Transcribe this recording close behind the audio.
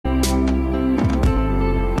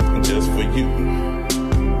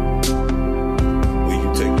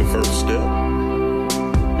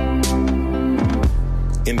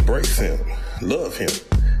him, love him,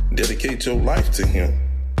 dedicate your life to him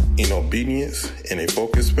in obedience and a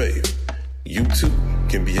focused faith. You too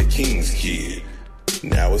can be a king's kid.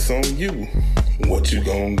 Now it's on you. What you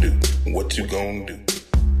gonna do? What you gonna do?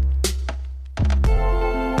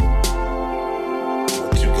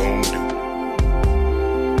 What you gonna do?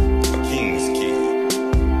 A king's kid.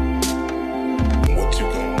 What you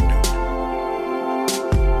gonna do?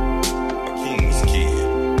 A king's kid.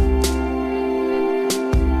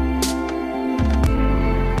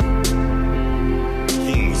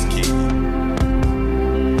 King's kid.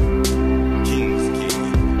 King's kid.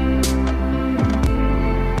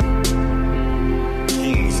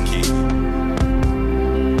 King's kid.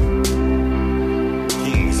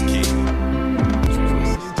 King's kid.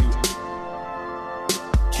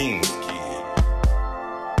 King's